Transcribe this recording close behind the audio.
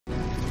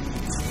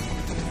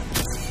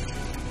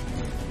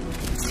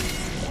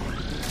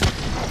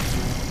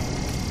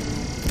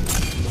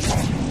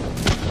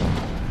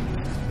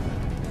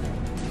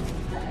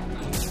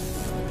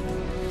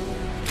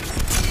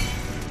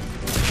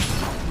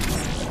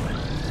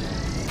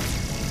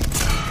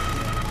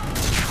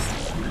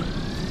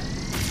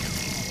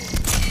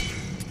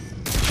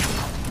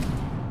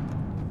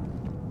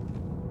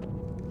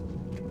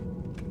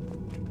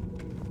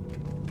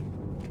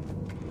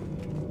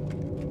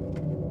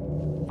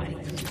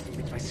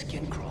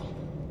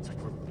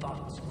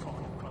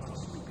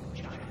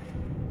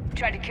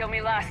tried to kill me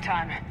last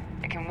time.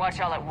 It can watch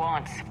all at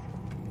once.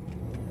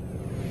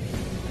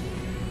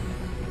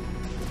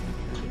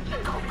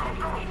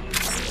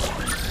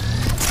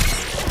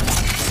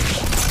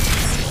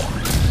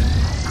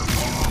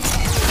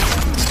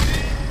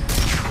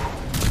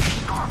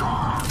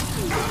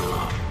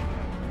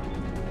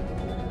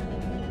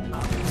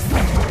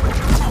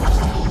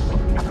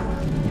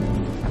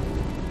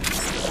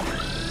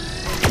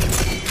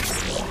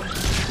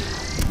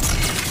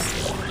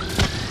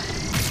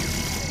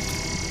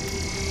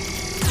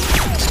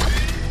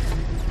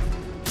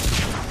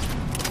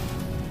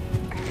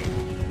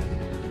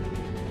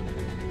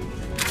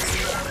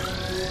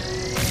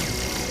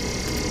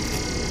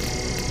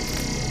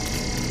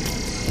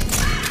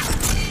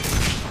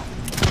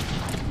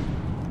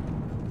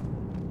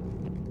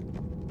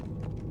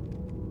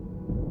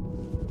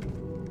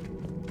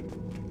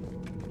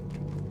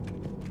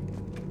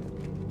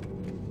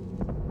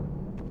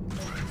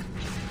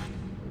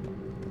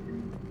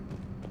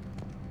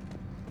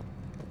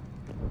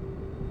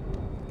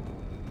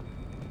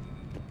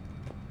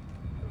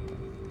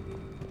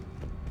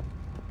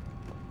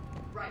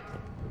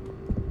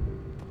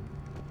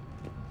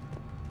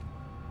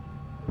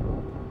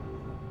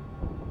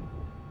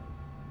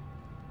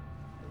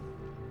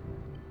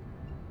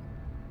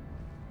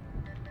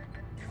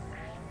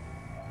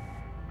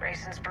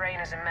 Grayson's brain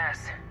is a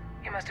mess.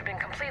 He must have been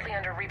completely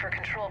under Reaper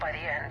control by the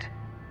end.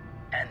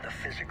 And the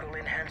physical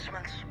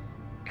enhancements?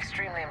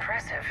 Extremely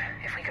impressive,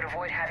 if we could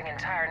avoid having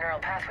entire neural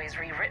pathways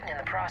rewritten in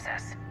the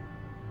process.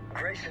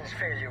 Grayson's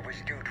failure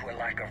was due to a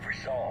lack of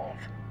resolve.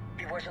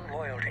 He wasn't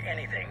loyal to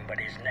anything but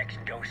his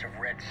next dose of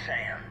red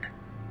sand.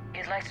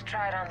 You'd like to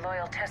try it on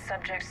loyal test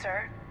subjects,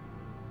 sir?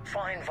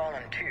 Find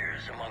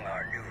volunteers among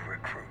our new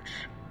recruits.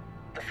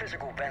 The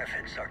physical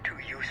benefits are too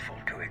useful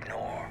to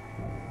ignore.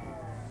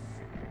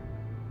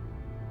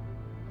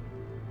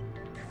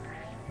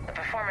 The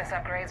performance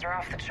upgrades are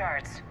off the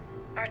charts.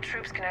 Our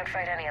troops can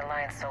outfight any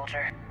Alliance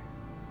soldier.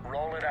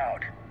 Roll it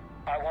out.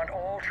 I want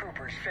all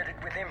troopers fitted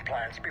with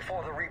implants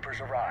before the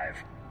Reapers arrive.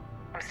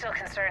 I'm still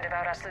concerned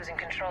about us losing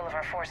control of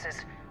our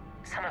forces.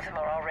 Some of them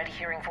are already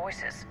hearing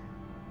voices.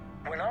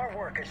 When our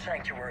work at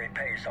Sanctuary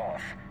pays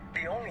off,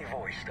 the only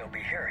voice they'll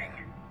be hearing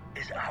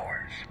is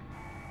ours.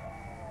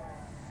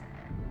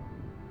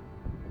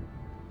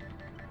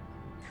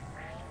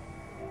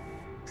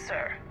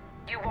 Sir,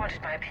 you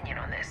wanted my opinion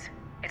on this.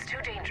 It's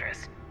too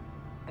dangerous.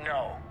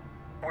 No,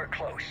 we're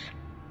close.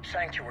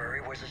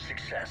 Sanctuary was a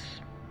success.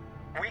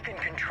 We can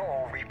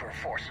control Reaper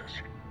forces.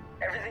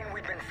 Everything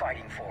we've been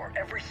fighting for,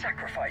 every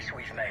sacrifice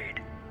we've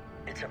made,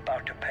 it's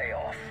about to pay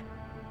off.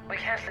 We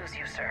can't lose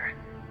you, sir.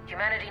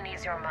 Humanity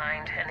needs your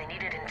mind, and they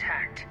need it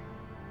intact.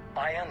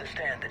 I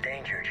understand the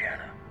danger,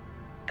 Jana.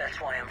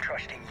 That's why I'm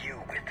trusting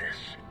you with this.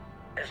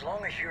 As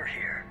long as you're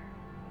here,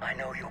 I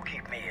know you'll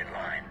keep me in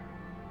line.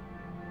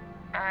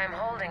 I'm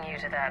holding you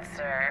to that,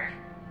 sir.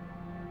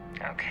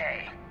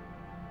 Okay.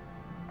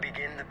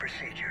 Begin the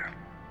procedure.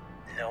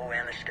 No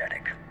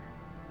anesthetic.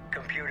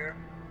 Computer,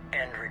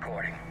 end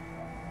recording.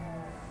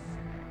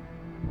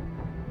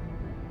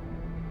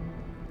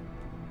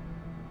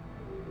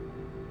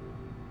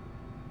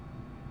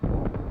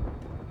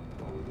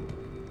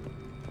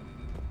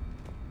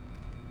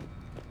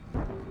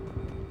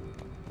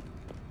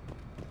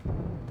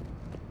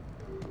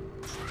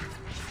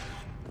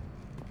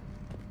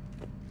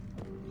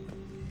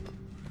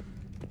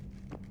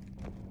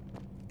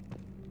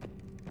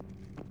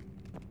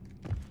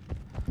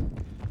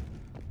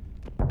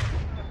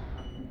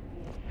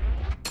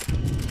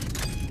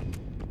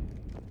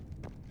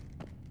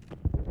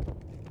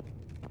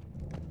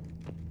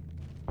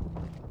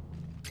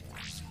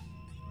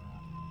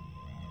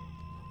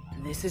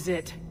 This is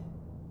it.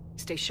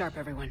 Stay sharp,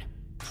 everyone.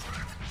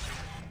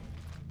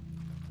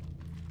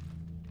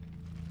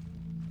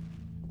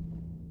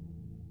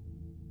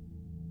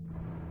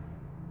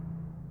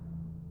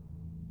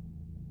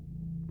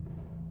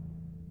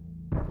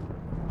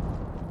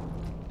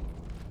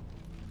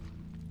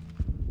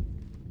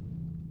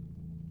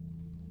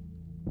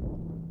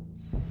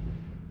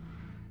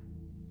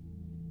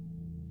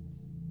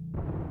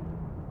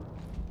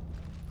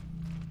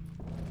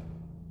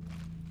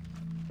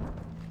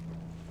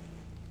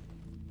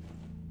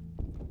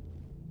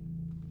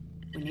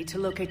 We need to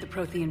locate the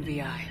Prothean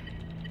VI.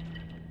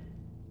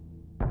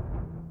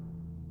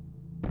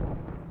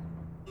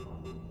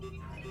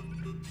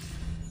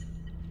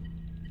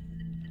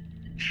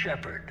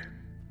 Shepard,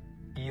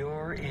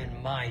 you're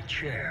in my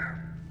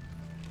chair.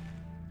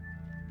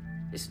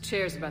 This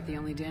chair's about the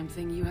only damn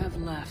thing you have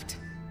left.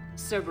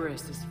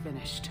 Cerberus is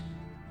finished.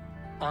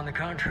 On the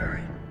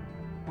contrary,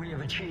 we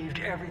have achieved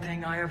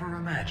everything I ever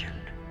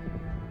imagined.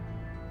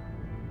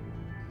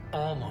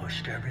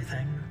 Almost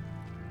everything.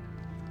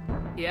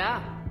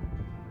 Yeah.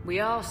 We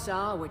all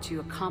saw what you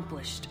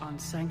accomplished on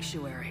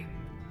Sanctuary.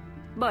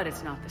 But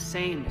it's not the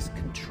same as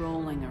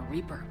controlling a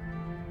Reaper.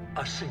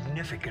 A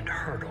significant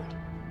hurdle.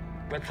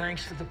 But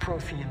thanks to the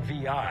Prothean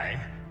VI,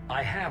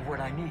 I have what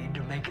I need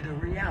to make it a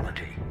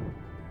reality.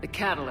 The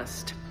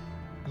catalyst.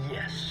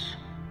 Yes.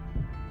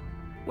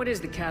 What is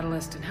the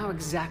Catalyst, and how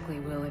exactly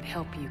will it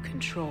help you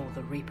control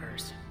the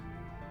Reapers?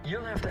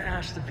 You'll have to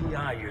ask the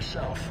VI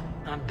yourself.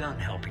 I'm done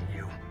helping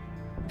you.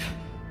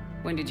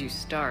 When did you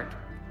start?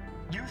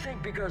 You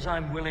think because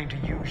I'm willing to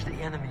use the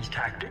enemy's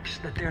tactics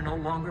that they're no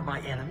longer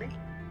my enemy?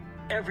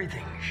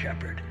 Everything,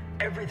 Shepard,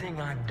 everything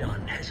I've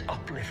done has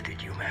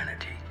uplifted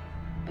humanity.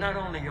 Not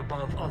only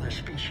above other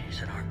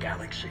species in our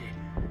galaxy,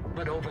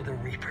 but over the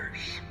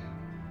Reapers.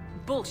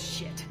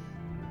 Bullshit.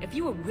 If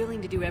you were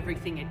willing to do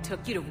everything it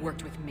took, you'd have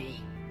worked with me.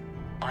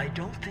 I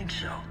don't think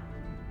so.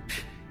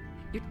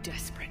 You're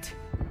desperate.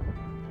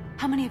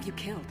 How many have you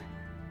killed?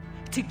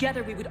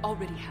 Together we would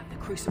already have the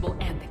Crucible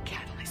and the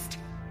Catalyst.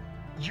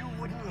 You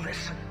wouldn't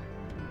listen.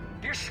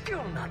 You're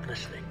still not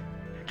listening.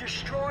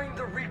 Destroying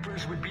the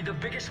Reapers would be the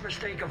biggest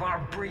mistake of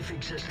our brief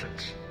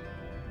existence.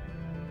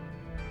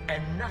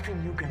 And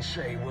nothing you can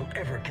say will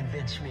ever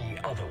convince me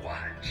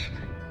otherwise.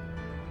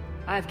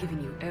 I've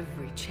given you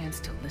every chance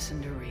to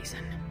listen to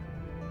reason.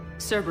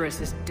 Cerberus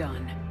is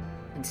done,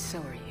 and so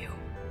are you.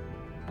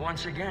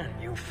 Once again,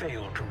 you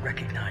fail to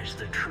recognize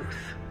the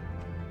truth.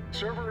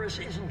 Cerberus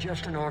isn't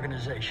just an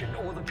organization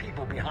or the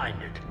people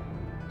behind it.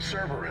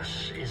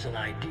 Cerberus is an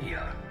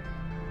idea.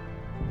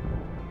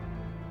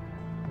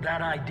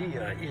 That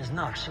idea is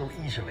not so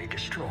easily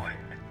destroyed.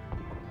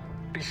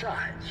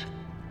 Besides,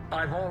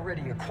 I've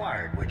already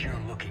acquired what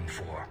you're looking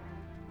for.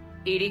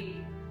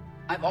 EDI,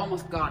 I've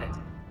almost got it.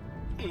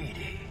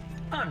 EDI,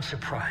 I'm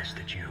surprised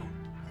at you,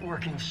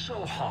 working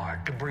so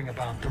hard to bring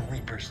about the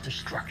Reaper's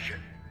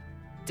destruction.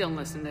 Don't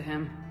listen to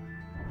him.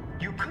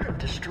 You could have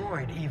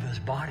destroyed Eva's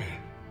body,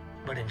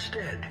 but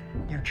instead,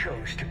 you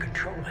chose to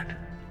control it.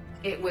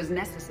 It was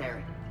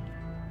necessary.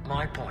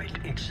 My point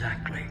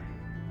exactly.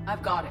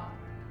 I've got it.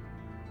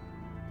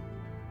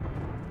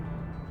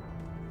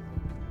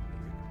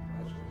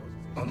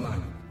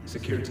 Online.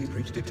 Security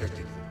breach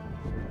detected.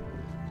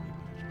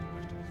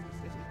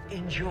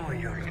 Enjoy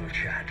your little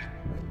chat,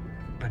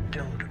 but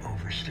don't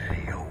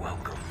overstay your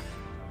welcome.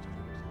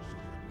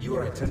 You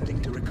are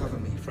attempting to recover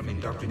me from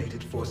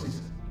indoctrinated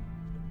forces?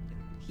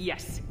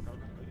 Yes.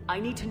 I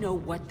need to know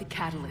what the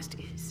Catalyst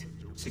is.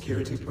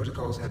 Security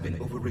protocols have been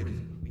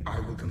overridden. I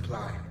will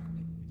comply.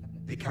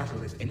 The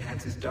Catalyst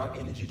enhances dark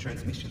energy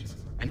transmissions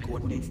and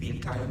coordinates the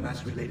entire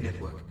mass relay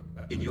network.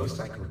 In your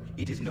cycle,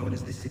 it is known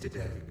as the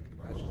Citadel.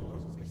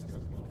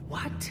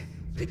 What?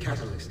 The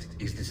Catalyst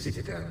is the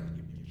Citadel.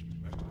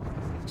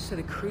 So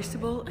the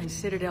Crucible and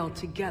Citadel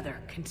together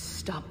can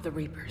stop the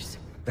Reapers.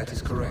 That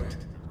is correct.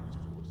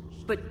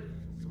 But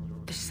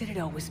the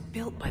Citadel was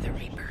built by the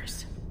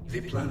Reapers.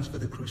 The plans for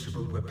the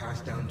Crucible were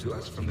passed down to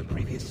us from the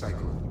previous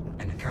cycle,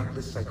 and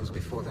countless cycles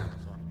before that.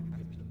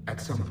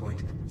 At some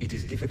point, it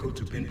is difficult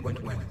to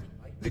pinpoint when,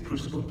 the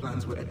Crucible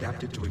plans were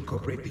adapted to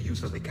incorporate the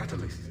use of the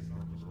Catalyst.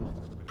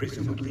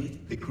 Presumably,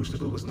 the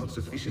Crucible was not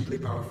sufficiently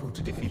powerful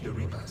to defeat the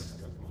Reapers.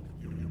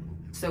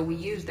 So we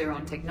used their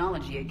own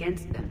technology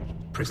against them.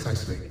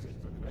 Precisely.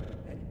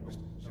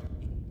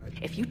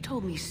 If you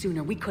told me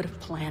sooner, we could have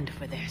planned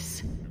for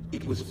this.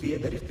 It was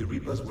feared that if the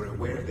Reapers were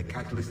aware of the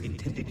Catalyst's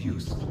intended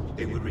use,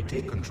 they would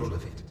retake control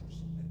of it.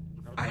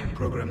 I am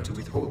programmed to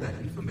withhold that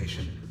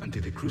information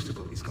until the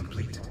Crucible is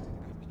complete.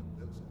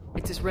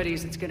 It's as ready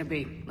as it's gonna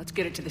be. Let's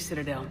get it to the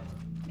Citadel.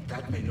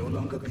 That may no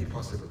longer be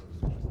possible.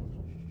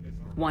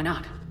 Why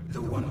not?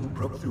 The one who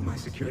broke through my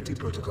security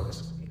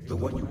protocols, the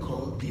one you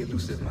call the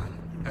Elusive Man,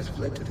 has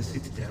fled to the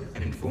Citadel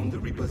and informed the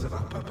Reapers of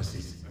our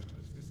purposes.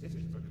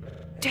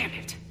 Damn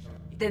it!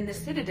 Then the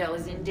Citadel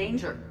is in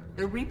danger.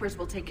 The Reapers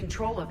will take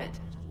control of it.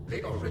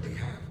 They already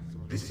have.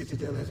 The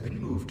Citadel has been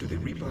moved to the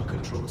Reaper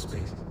control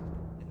space.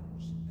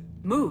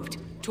 Moved?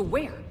 To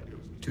where?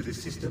 To the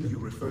system you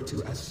refer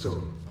to as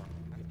Sol.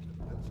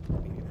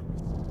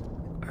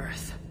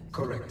 Earth.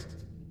 Correct.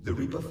 The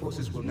Reaper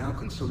forces will now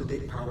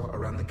consolidate power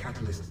around the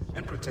Catalyst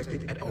and protect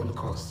it at all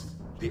costs.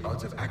 The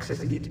odds of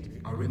accessing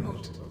it are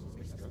remote.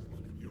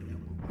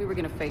 We were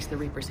gonna face the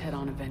Reapers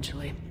head-on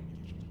eventually.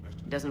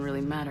 It doesn't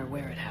really matter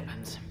where it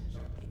happens.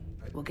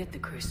 We'll get the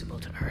Crucible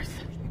to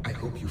Earth. I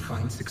hope you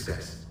find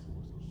success.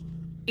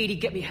 EDI,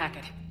 get me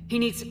Hackett. He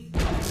needs...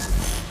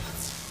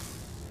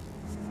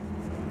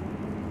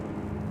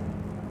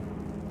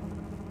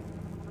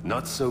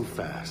 Not so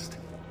fast.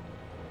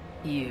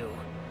 You.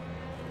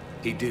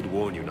 He did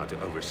warn you not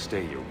to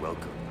overstay your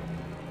welcome.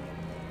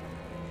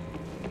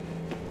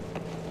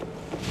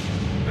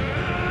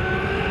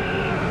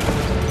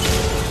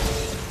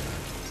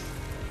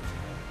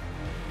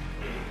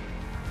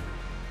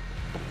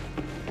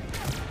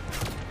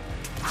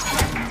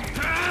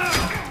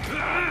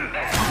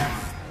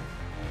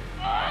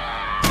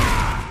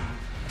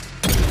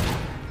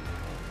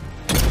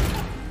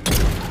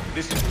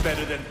 This is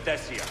better than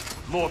Thessia.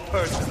 More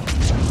personal.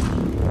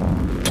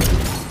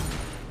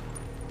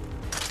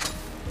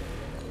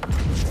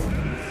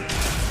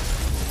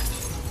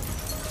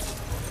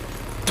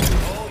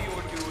 All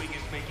you're doing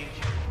is making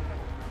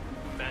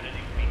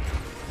humanity weaker.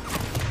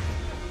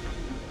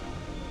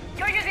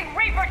 You're using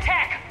Reaper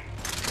tech!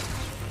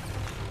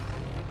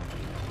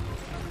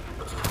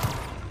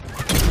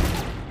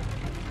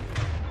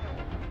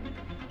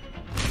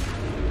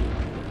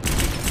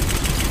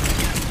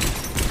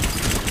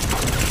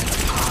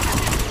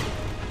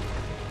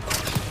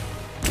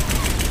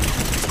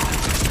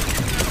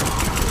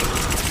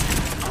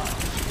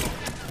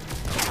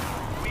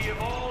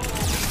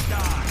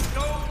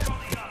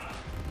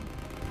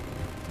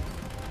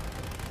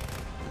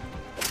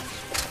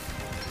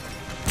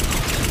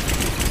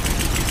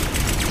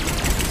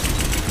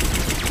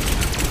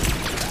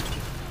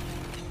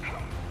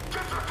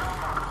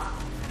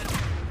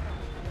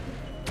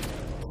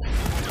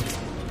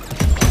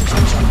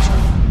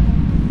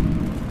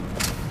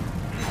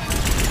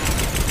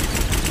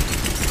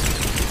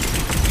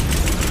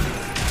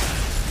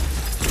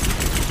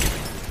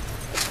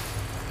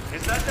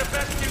 Is that the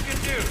best you can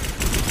do?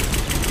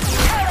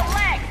 Out of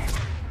legs!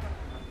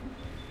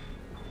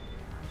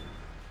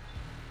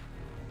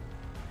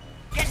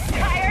 Get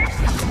tired?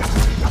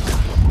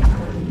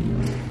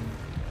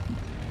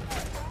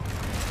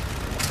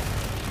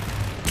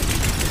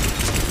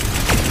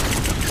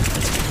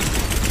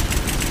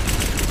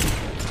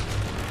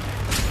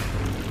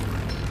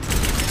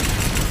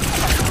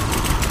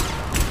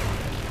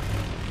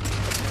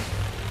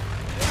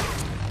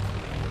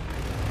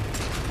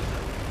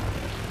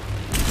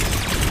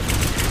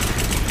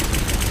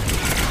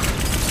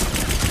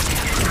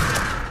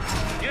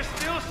 You're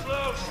still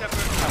slow,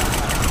 Shepard.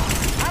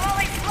 I'm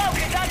only slow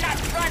because I'm not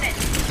running.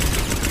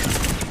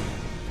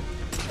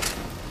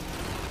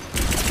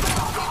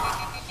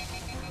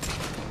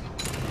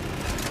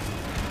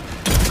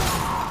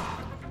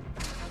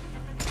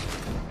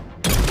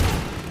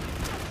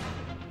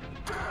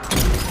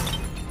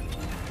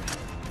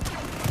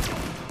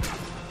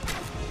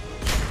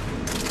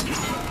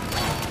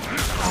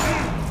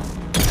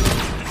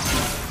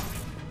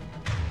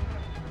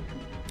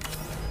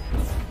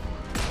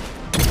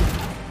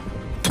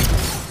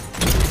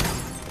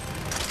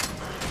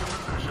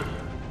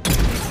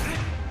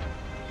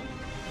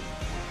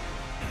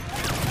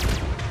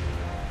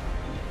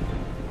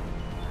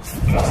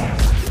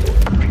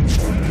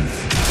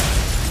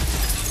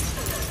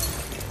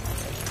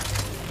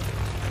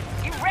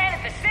 You ran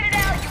at the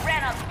Citadel, you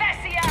ran on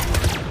Thessia.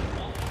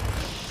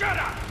 Shut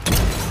up!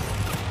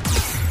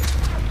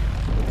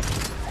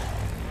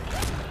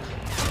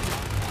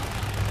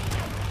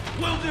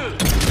 Will do!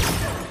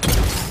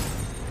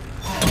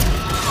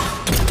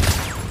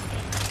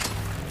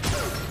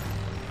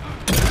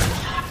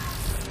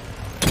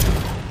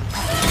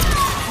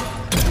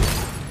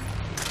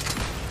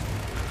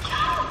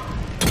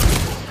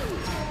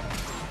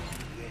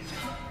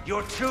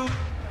 You're too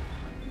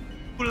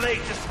late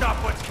to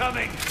stop what's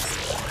coming!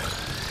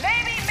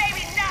 Maybe,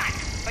 maybe not,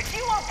 but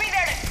you won't be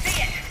there to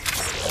see it.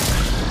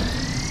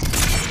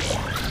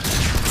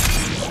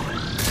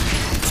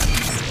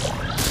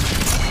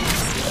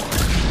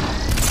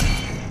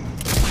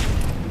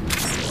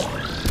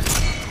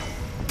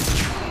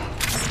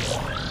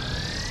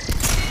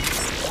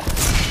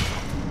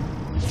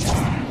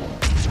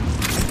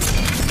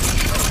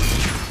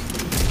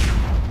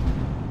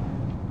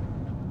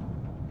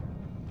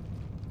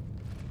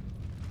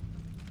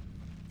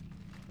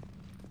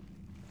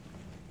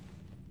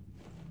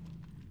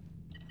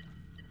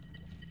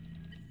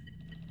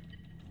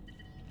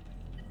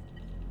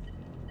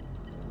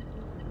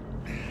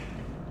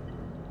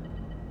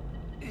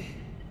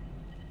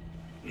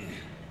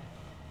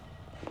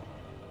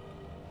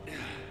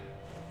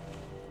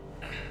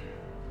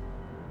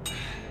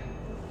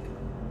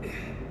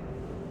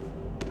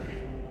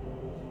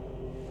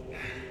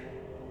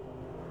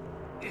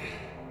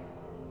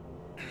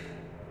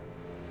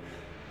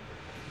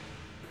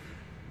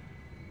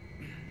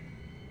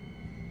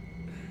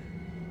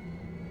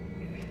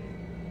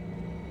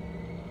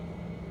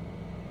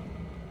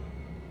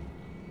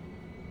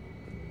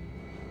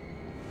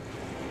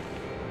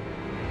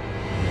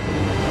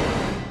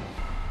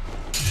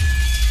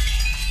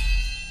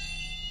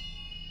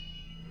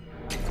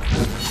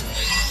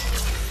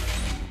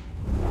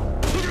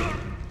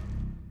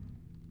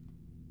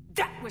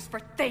 That was for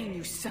Thane,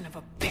 you son of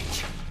a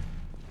bitch!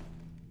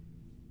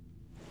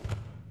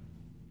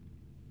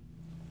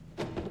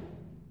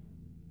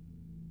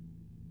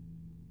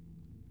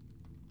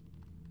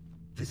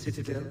 The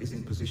Citadel is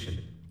in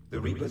position. The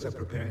Reapers are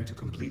preparing to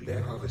complete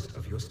their harvest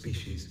of your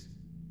species.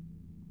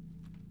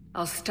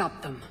 I'll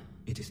stop them.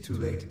 It is too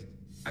late.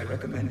 I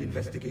recommend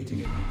investigating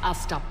it. I'll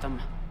stop them.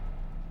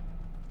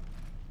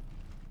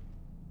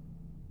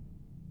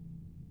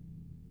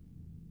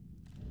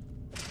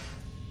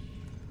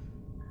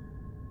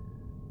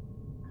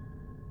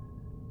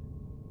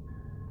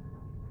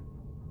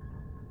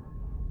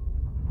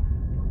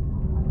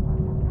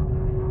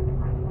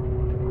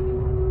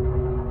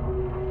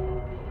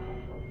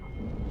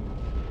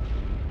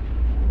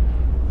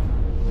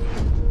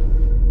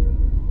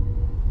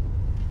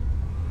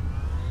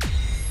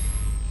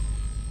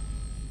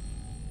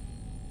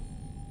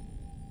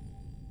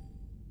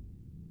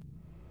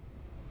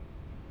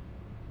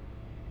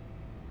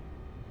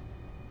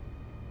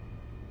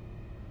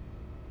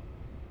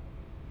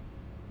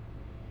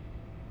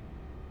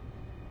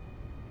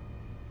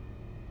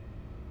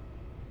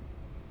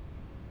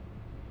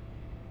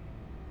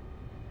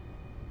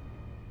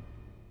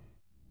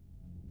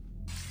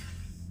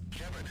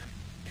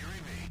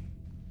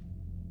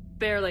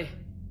 Barely.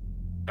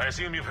 I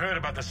assume you've heard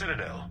about the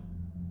Citadel.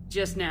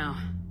 Just now.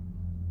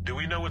 Do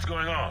we know what's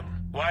going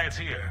on? Why it's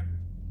here?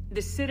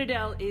 The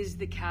Citadel is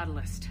the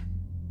catalyst.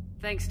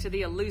 Thanks to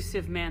the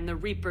elusive man, the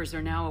Reapers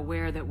are now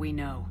aware that we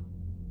know.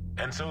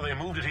 And so they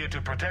moved it here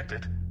to protect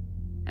it?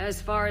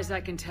 As far as I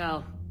can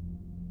tell.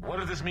 What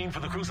does this mean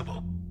for the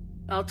Crucible?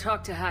 I'll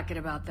talk to Hackett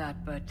about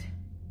that, but...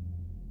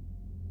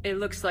 it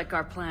looks like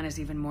our plan is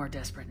even more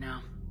desperate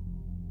now.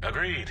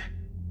 Agreed.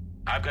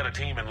 I've got a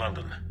team in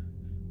London.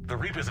 The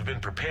Reapers have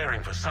been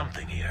preparing for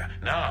something here.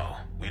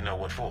 Now, we know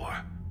what for.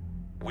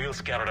 We'll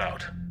scout it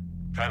out.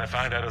 Try to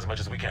find out as much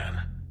as we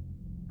can.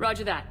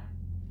 Roger that.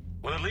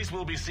 Well, at least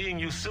we'll be seeing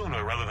you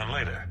sooner rather than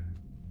later.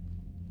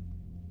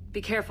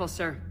 Be careful,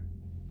 sir.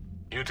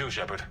 You too,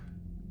 Shepard.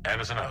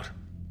 Anderson out.